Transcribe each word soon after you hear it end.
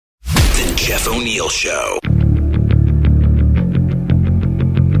Jeff O'Neill Show.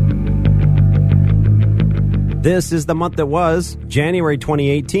 This is the month that was, January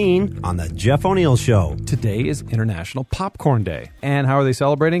 2018, on the Jeff O'Neill Show. Today is International Popcorn Day. And how are they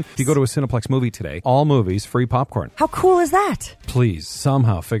celebrating? If you go to a Cineplex movie today, all movies, free popcorn. How cool is that? Please,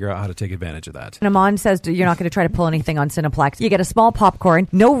 somehow figure out how to take advantage of that. And Amon says you're not going to try to pull anything on Cineplex. You get a small popcorn,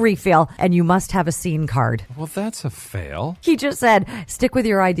 no refill, and you must have a scene card. Well, that's a fail. He just said, stick with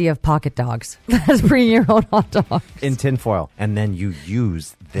your idea of pocket dogs. That's bringing your own hot dogs. In tinfoil. And then you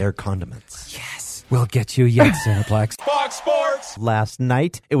use their condiments. Yes. We'll get you yet, Cineplex. Fox Sports. Last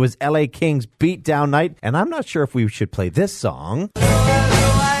night, it was LA Kings beatdown night, and I'm not sure if we should play this song.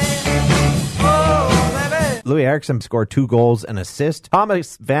 Louis Eriksson scored 2 goals and assist.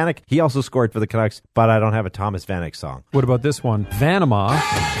 Thomas Vanek, he also scored for the Canucks, but I don't have a Thomas Vanek song. What about this one? Vanema.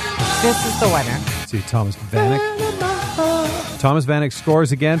 This is the winner. See, Thomas Vanek. Thomas Vanek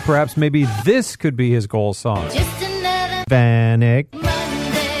scores again. Perhaps maybe this could be his goal song. Vanek.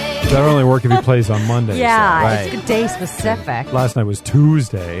 That'll only work if he plays on Monday. Yeah, right. It's day specific. Last night was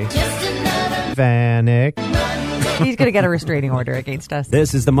Tuesday. Vanek. He's going to get a restraining order against us.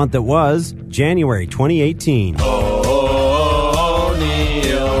 This is the month that was, January 2018.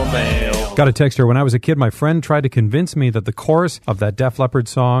 Got a text here. When I was a kid, my friend tried to convince me that the chorus of that Def Leppard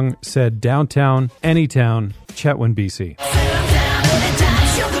song said downtown, anytown, Chetwynd, BC.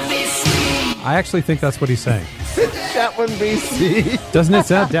 I actually think that's what he's saying. Chetwynd, BC. Doesn't it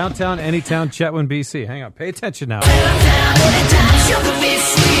sound downtown, anytown, Chetwynd, BC? Hang on, pay attention now.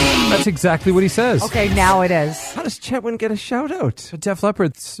 That's exactly what he says. Okay, now it is. How does Chetwynd get a shout out? Def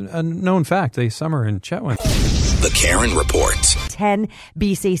Leppard's a known fact. They summer in Chetwynd. The Karen Report. 10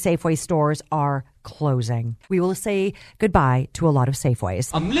 BC Safeway stores are closing. We will say goodbye to a lot of Safeways.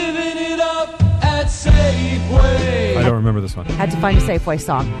 I'm living it up at Safeway. I don't remember this one. Had to find a Safeway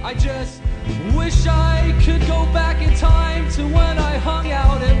song. I just wish I could go back in time to when I hung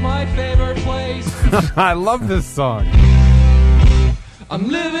out at my favorite place. I love this song. I'm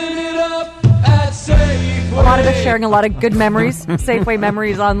living it up at Safeway. A lot of us sharing a lot of good memories, Safeway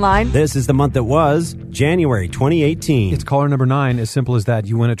memories online. This is the month that was, January 2018. It's caller number 9. As simple as that.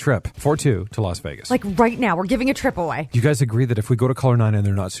 You win a trip for 2 to Las Vegas. Like right now, we're giving a trip away. Do you guys agree that if we go to caller 9 and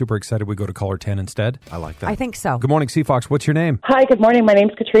they're not super excited, we go to caller 10 instead? I like that. I think so. Good morning, Seafox. What's your name? Hi, good morning. My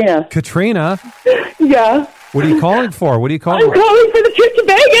name's Katrina. Katrina. Yeah. What are you calling for? What are you calling I'm for? calling for the trip to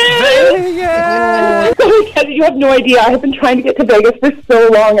Vegas! Yeah! Oh my God, you have no idea. I have been trying to get to Vegas for so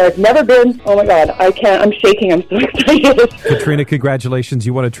long. I've never been. Oh my God, I can't. I'm shaking. I'm so excited. Katrina, congratulations.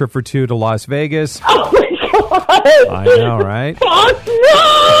 You won a trip for 2 to Las Vegas. Oh my God! I know, right? Oh,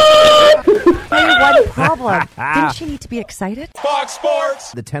 no! Hey, what problem? Didn't she need to be excited? Fox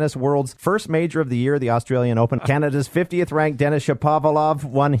Sports. The tennis world's first major of the year, the Australian Open. Canada's 50th ranked Denis Shapovalov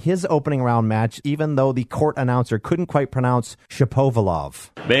won his opening round match, even though the court announcer couldn't quite pronounce Shapovalov.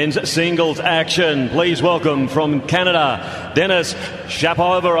 Men's singles action. Please welcome from Canada, Denis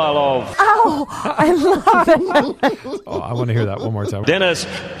Shapovalov. Oh, I love it. Oh, I want to hear that one more time. Denis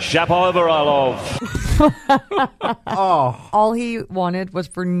Shapovalov. All he wanted was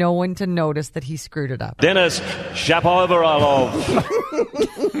for no one to notice that he screwed it up. Denis Shapovalov.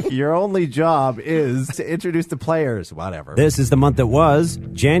 Your only job is to introduce the players. Whatever. This is the month that was,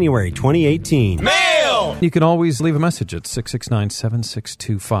 January 2018. Mail. You can always leave a message at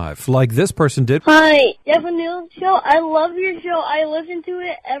 669-7625, like this person did. Hi, Jeff O'Neill Show. I love your show. I listen to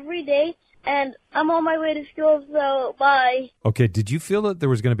it every day, and I'm on my way to school, so bye. Okay, did you feel that there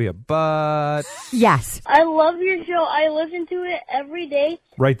was going to be a but? Yes. I love your show. I listen to it every day.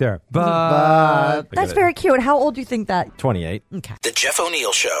 Right there. But. That's very cute. How old do you think that? 28. Okay. The Jeff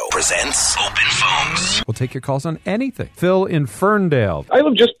O'Neill Show presents Open Phones. We'll take your calls on anything. Phil in Ferndale. I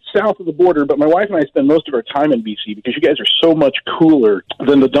live just south of the border, but my wife and I spend most of our time in BC because you guys are so much cooler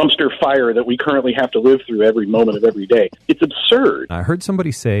than the dumpster fire that we currently have to live through every moment of every day. It's absurd. I heard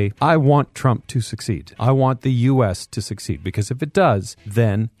somebody say, I want Trump to succeed. I want the U.S. to succeed, because if it does,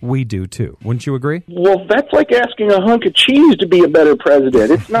 then we do too. Wouldn't you agree? Well, that's like asking a hunk of cheese to be a better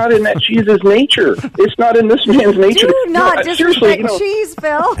president. It's not in that cheese's nature. It's not in this man's nature. Do not No, disrespect seriously, cheese,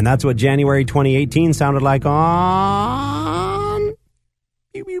 Phil. And that's what January 2018 sounded like on...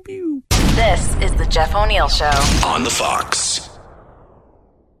 Pew, pew, pew. This is the Jeff O'Neill Show. On the Fox.